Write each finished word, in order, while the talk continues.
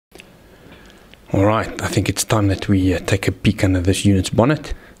Alright, I think it's time that we take a peek under this unit's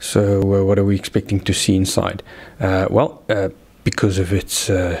bonnet. So what are we expecting to see inside? Because of its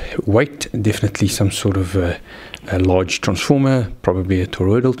weight, definitely some sort of a large transformer, probably a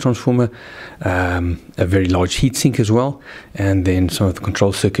toroidal transformer, a very large heatsink as well, and then some of the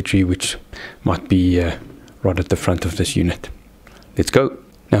control circuitry which might be right at the front of this unit. Let's go.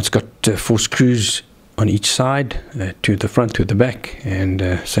 Now it's got 4 screws on each side, 2 at the front, 2 at the back, and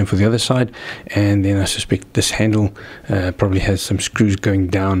same for the other side. And then I suspect this handle probably has some screws going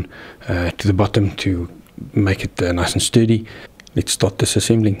down to the bottom to make it nice and sturdy. Let's start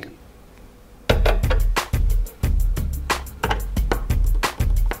disassembling.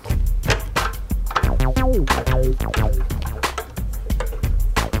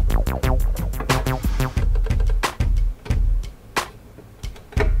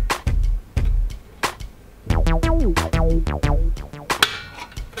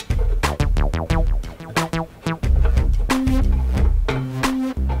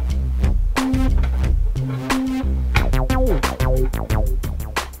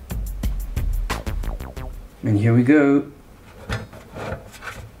 And here we go.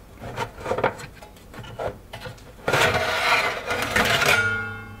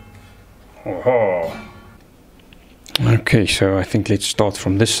 Okay, so I think let's start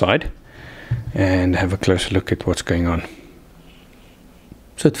from this side and have a closer look at what's going on.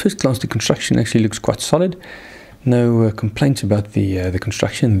 So at first glance the construction actually looks quite solid. No complaints about the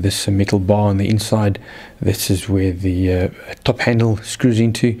construction. This metal bar on the inside, this is where the top handle screws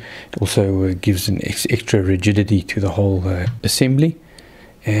into. It also gives an extra rigidity to the whole assembly.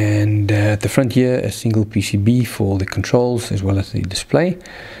 And at the front here, a single PCB for the controls as well as the display.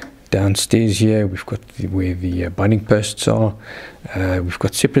 Downstairs here we've got where the binding posts are. We've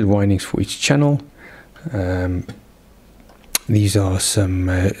got separate windings for each channel. These are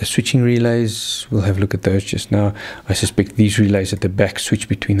some switching relays. We'll have a look at those just now. I suspect these relays at the back switch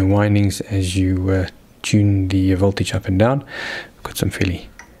between the windings as you tune the voltage up and down. We've got some fairly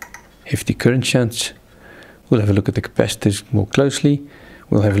hefty current shunts. We'll have a look at the capacitors more closely.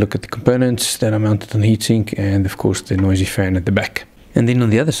 We'll have a look at the components that are mounted on the heatsink, and of course the noisy fan at the back. And then on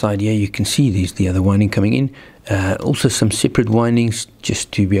the other side here you can see there's the other winding coming in. Also some separate windings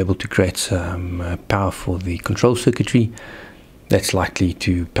just to be able to create some power for the control circuitry. That's likely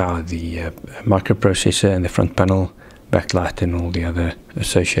to power the microprocessor and the front panel, backlight and all the other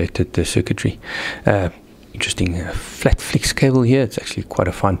associated circuitry. Interesting flat flex cable here. It's actually quite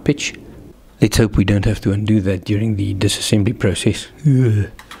a fine pitch. Let's hope we don't have to undo that during the disassembly process.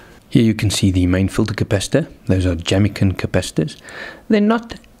 Here you can see the main filter capacitor. Those are Jamicon capacitors. They're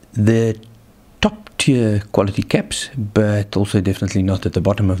not the top tier quality caps, but also definitely not at the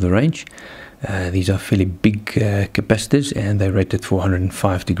bottom of the range. These are fairly big capacitors, and they're rated for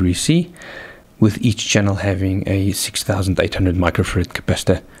 105 degrees C, with each channel having a 6800 microfarad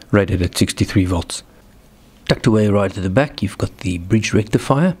capacitor rated at 63 volts. Tucked away right at the back you've got the bridge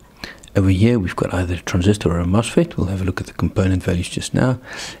rectifier. Over here we've got either a transistor or a MOSFET. We'll have a look at the component values just now.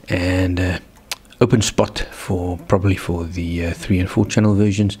 And open spot probably for the 3 and 4 channel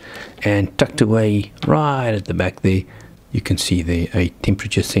versions. And tucked away right at the back there you can see a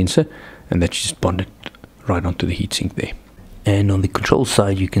temperature sensor, and that's just bonded right onto the heatsink there. And on the control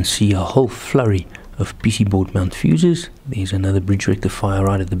side you can see a whole flurry of PC board mount fuses. There's another bridge rectifier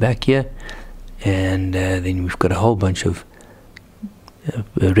right at the back here, and then we've got a whole bunch of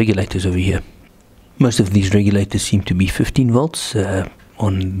regulators over here. Most of these regulators seem to be 15 volts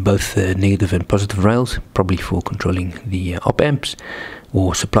on both negative and positive rails, probably for controlling the op amps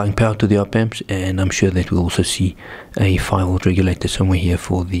or supplying power to the op amps. And I'm sure that we'll also see a 5 volt regulator somewhere here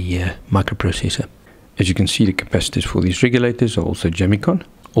for the microprocessor. As you can see, the capacitors for these regulators are also Jamicon,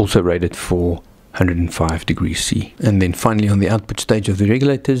 also rated for 105 degrees C. And then finally on the output stage of the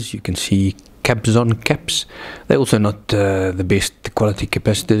regulators you can see cabs on caps. They're also not the best quality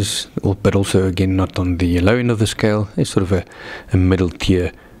capacitors, but also again not on the low end of the scale. They're sort of a middle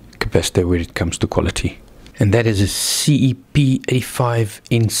tier capacitor when it comes to quality. And that is a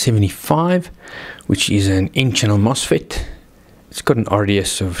CEP85N75, which is an N-channel MOSFET. It's got an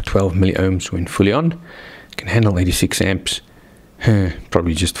RDS of 12 milliohms when fully on. It can handle 86 amps,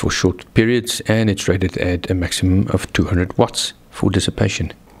 probably just for short periods, and it's rated at a maximum of 200 watts for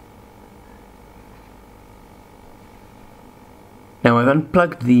dissipation. Now I've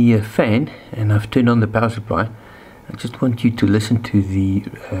unplugged the fan and I've turned on the power supply. I just want you to listen to the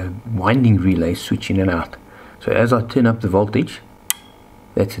winding relay switch in and out. So as I turn up the voltage,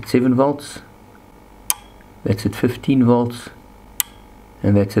 that's at 7 volts, that's at 15 volts,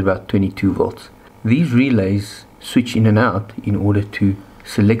 and that's at about 22 volts. These relays switch in and out in order to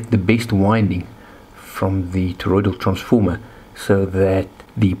select the best winding from the toroidal transformer so that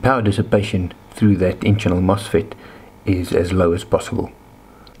the power dissipation through that N-channel MOSFET is as low as possible.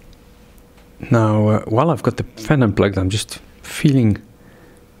 Now, while I've got the fan unplugged, I'm just feeling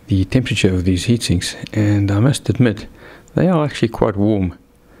the temperature of these heatsinks, and I must admit they are actually quite warm.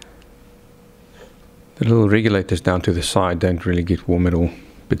 The little regulators down to the side don't really get warm at all,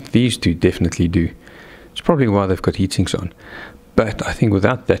 but these two definitely do. It's probably why they've got heatsinks on, but I think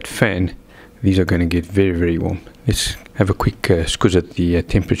without that fan these are going to get very, very warm. Let's have a quick squiz at the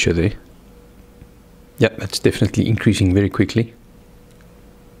temperature there. Yeah, that's definitely increasing very quickly.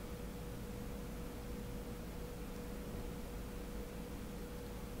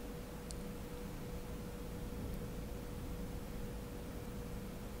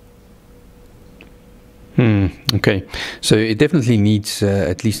 Okay, so it definitely needs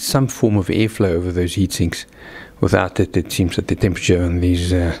at least some form of airflow over those heat sinks. Without it, it seems that the temperature on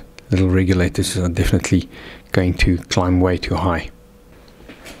these little regulators are definitely going to climb way too high.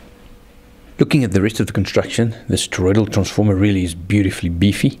 Looking at the rest of the construction, this toroidal transformer really is beautifully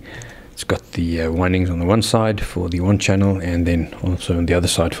beefy. It's got the windings on the one side for the one channel, and then also on the other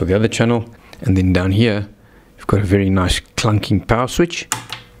side for the other channel. And then down here, you've got a very nice clunking power switch.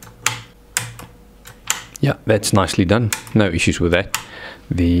 Yeah, that's nicely done. No issues with that.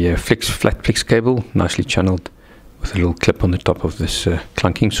 The flat flex cable, nicely channeled with a little clip on the top of this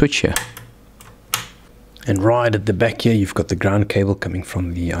clunking switch here. And right at the back here, you've got the ground cable coming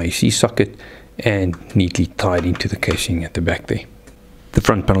from the IEC socket and neatly tied into the casing at the back there. The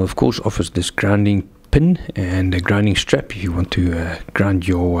front panel, of course, offers this grounding pin and a grounding strap if you want to ground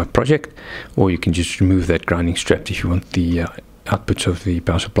your project, or you can just remove that grounding strap if you want the outputs of the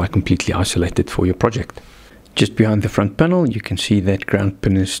power supply completely isolated for your project. Just behind the front panel, you can see that ground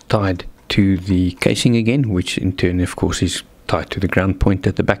pin is tied to the casing again, which in turn, of course, is tied to the ground point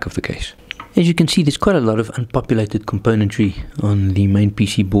at the back of the case. As you can see, there's quite a lot of unpopulated componentry on the main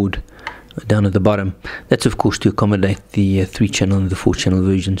PC board down at the bottom. That's of course to accommodate the 3-channel and the 4-channel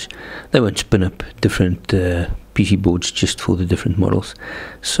versions. They won't spin up different PC boards just for the different models,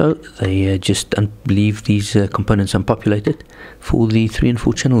 so they just leave these components unpopulated for the 3 and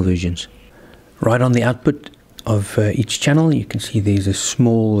 4-channel versions. Right on the output of each channel, you can see there's a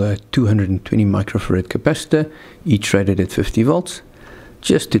small 220 microfarad capacitor, each rated at 50 volts,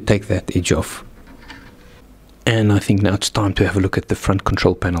 just to take that edge off. And I think now it's time to have a look at the front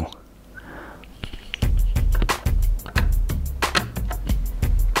control panel.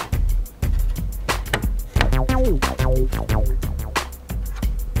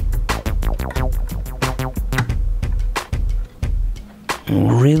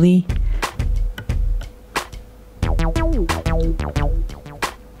 Really?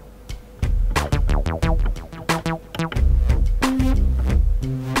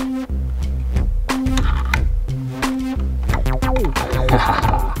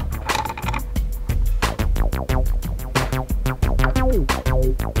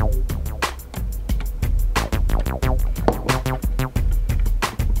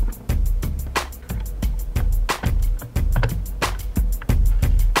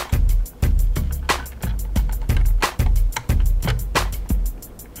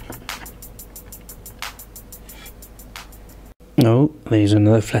 Oh, there's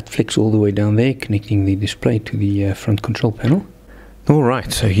another flat flex all the way down there, connecting the display to the front control panel.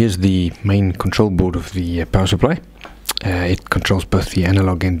 Alright, so here's the main control board of the power supply. It controls both the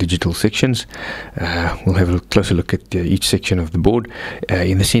analog and digital sections. We'll have a closer look at each section of the board.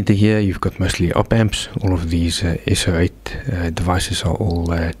 In the center here, you've got mostly op amps. All of these SO8 devices are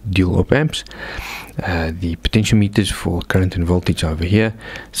all dual op amps. The potentiometers for current and voltage are over here.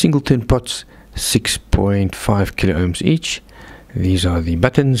 Single turn pots, 6.5 kilo ohms each. These are the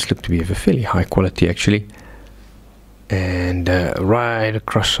buttons, look to be of a fairly high quality actually. And right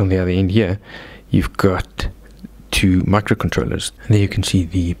across on the other end here, you've got 2 microcontrollers. And there you can see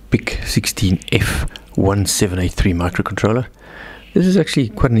the PIC 16F1783 microcontroller. This is actually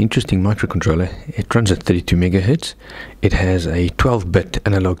quite an interesting microcontroller. It runs at 32 megahertz. It has a 12-bit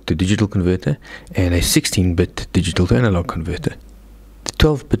analog to digital converter and a 16-bit digital to analog converter. The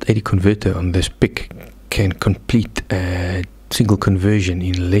 12-bit AD converter on this PIC can complete a single conversion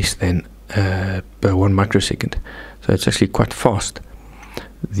in less than 1 microsecond. So it's actually quite fast.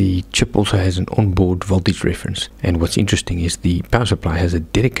 The chip also has an onboard voltage reference, and what's interesting is the power supply has a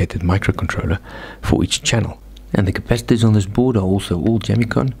dedicated microcontroller for each channel. And the capacitors on this board are also all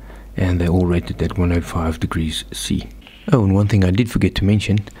Jamicon, and they're all rated at 105 degrees C. Oh, and one thing I did forget to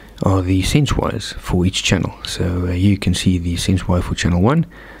mention are the sense wires for each channel. So you can see the sense wire for channel 1,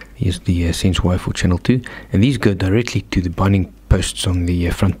 here's the sense wire for channel 2, and these go directly to the binding posts on the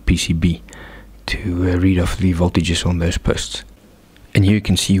front PCB to read off the voltages on those posts. And here you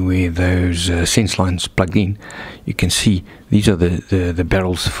can see where those sense lines plugged in. You can see these are the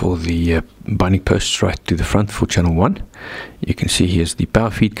barrels for the binding posts right to the front for channel 1. You can see here's the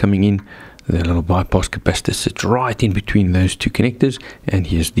power feed coming in. The little bypass capacitor sits right in between those two connectors, and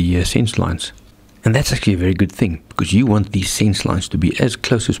here's the sense lines. And that's actually a very good thing, because you want these sense lines to be as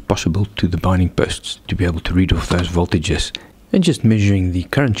close as possible to the binding posts to be able to read off those voltages. And just measuring the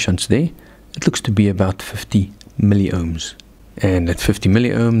current shunts there, it looks to be about 50 milliohms. And at 50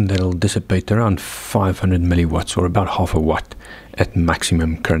 milliohm, that'll dissipate around 500 milliwatts, or about half a watt, at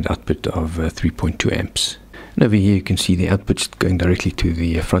maximum current output of 3.2 amps. And over here you can see the outputs going directly to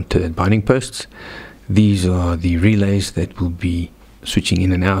the front binding posts. These are the relays that will be switching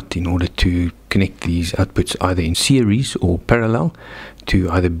in and out in order to connect these outputs either in series or parallel to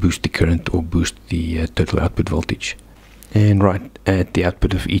either boost the current or boost the total output voltage. And right at the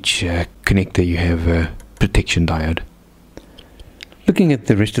output of each connector you have a protection diode. Looking at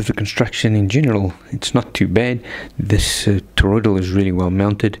the rest of the construction in general, it's not too bad. This toroidal is really well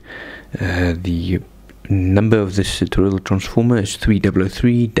mounted. The number of this toroidal transformer is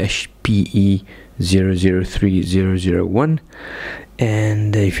 3003-PE003001.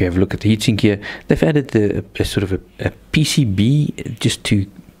 And if you have a look at the heatsink here, they've added a sort of a PCB just to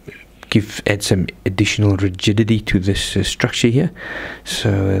add some additional rigidity to this structure here.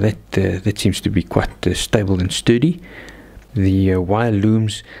 So that seems to be quite stable and sturdy. The wire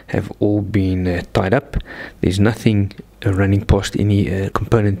looms have all been tied up. There's nothing running past any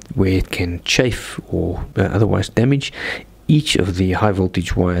component where it can chafe or otherwise damage. Each of the high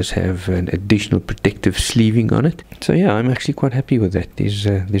voltage wires have an additional protective sleeving on it. So yeah, I'm actually quite happy with that.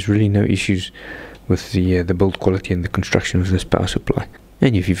 There's really no issues with the build quality and the construction of this power supply.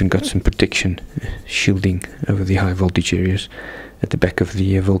 And you've even got some protection shielding over the high voltage areas at the back of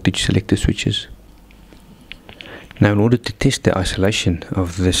the voltage selector switches. Now, in order to test the isolation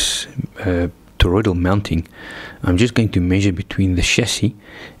of this toroidal mounting, I'm just going to measure between the chassis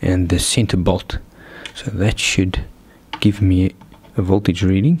and the center bolt. So that should give me a voltage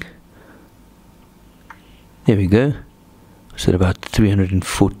reading. There we go. It's at about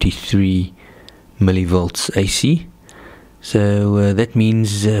 343 millivolts AC. So that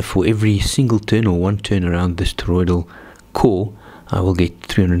means for every single turn or one turn around this toroidal core, I will get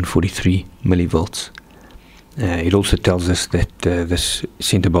 343 millivolts. It also tells us that this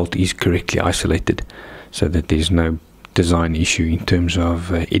center bolt is correctly isolated, so that there's no design issue in terms of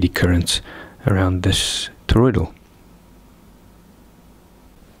eddy currents around this toroidal.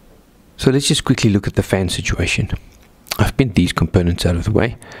 So let's just quickly look at the fan situation. I've bent these components out of the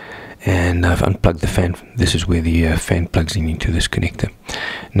way and I've unplugged the fan. This is where the fan plugs in into this connector.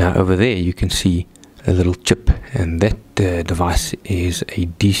 Now over there you can see a little chip, and that device is a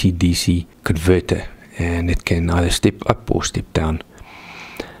DC-DC converter, and it can either step up or step down.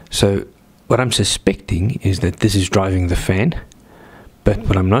 So what I'm suspecting is that this is driving the fan, but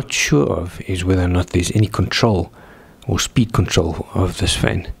what I'm not sure of is whether or not there's any control or speed control of this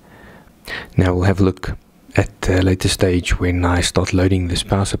fan. Now we'll have a look at a later stage when I start loading this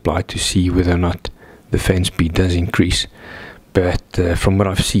power supply to see whether or not the fan speed does increase. But from what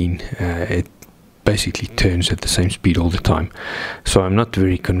I've seen, it basically turns at the same speed all the time. So I'm not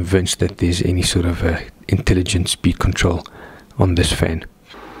very convinced that there's any sort of intelligent speed control on this fan.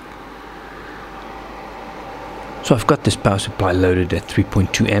 So I've got this power supply loaded at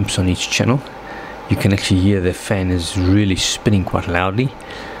 3.2 amps on each channel. You can actually hear the fan is really spinning quite loudly.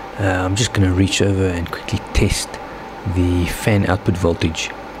 I'm just going to reach over and quickly test the fan output voltage.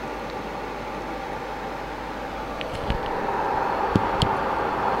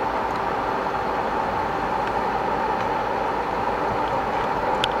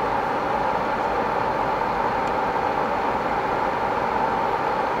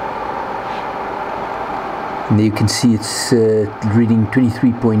 And there you can see it's reading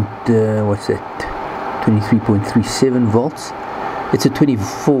 23.37 volts. It's a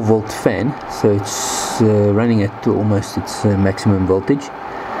 24 volt fan, so it's running at almost its maximum voltage.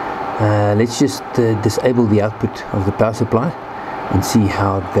 Let's just disable the output of the power supply and see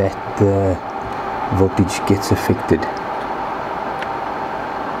how that voltage gets affected.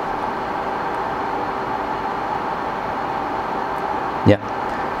 Yeah,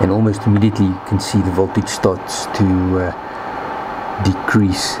 and almost immediately you can see the voltage starts to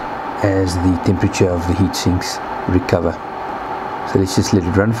decrease as the temperature of the heat sinks recover. So let's just let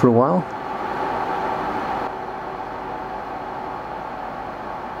it run for a while.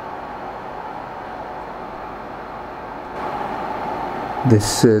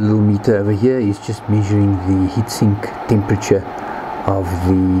 This little meter over here is just measuring the heatsink temperature of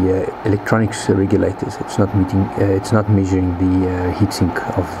the electronics regulators. It's not measuring the heatsink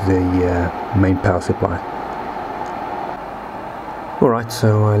of the main power supply. Alright,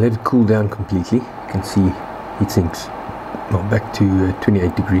 so I let it cool down completely. You can see heatsinks back to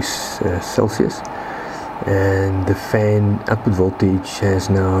 28 degrees Celsius, and the fan output voltage has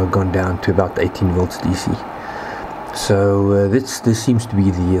now gone down to about 18 volts DC. So this seems to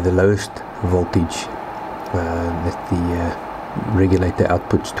be the lowest voltage that the regulator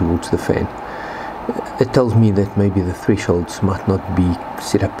outputs towards the fan. It tells me that maybe the thresholds might not be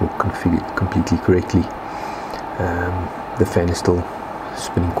set up or configured completely correctly. The fan is still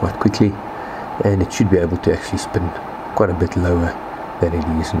spinning quite quickly, and it should be able to actually spin quite a bit lower than it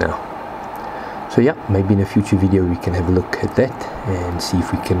is now. So yeah, maybe in a future video we can have a look at that and see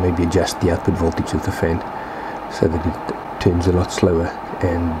if we can maybe adjust the output voltage of the fan so that it turns a lot slower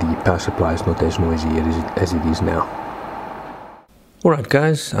and the power supply is not as noisy as it is now. Alright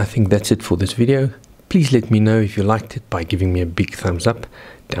guys, I think that's it for this video. Please let me know if you liked it by giving me a big thumbs up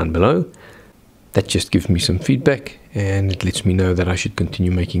down below. That just gives me some feedback and it lets me know that I should continue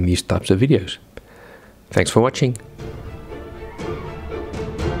making these types of videos. Thanks for watching.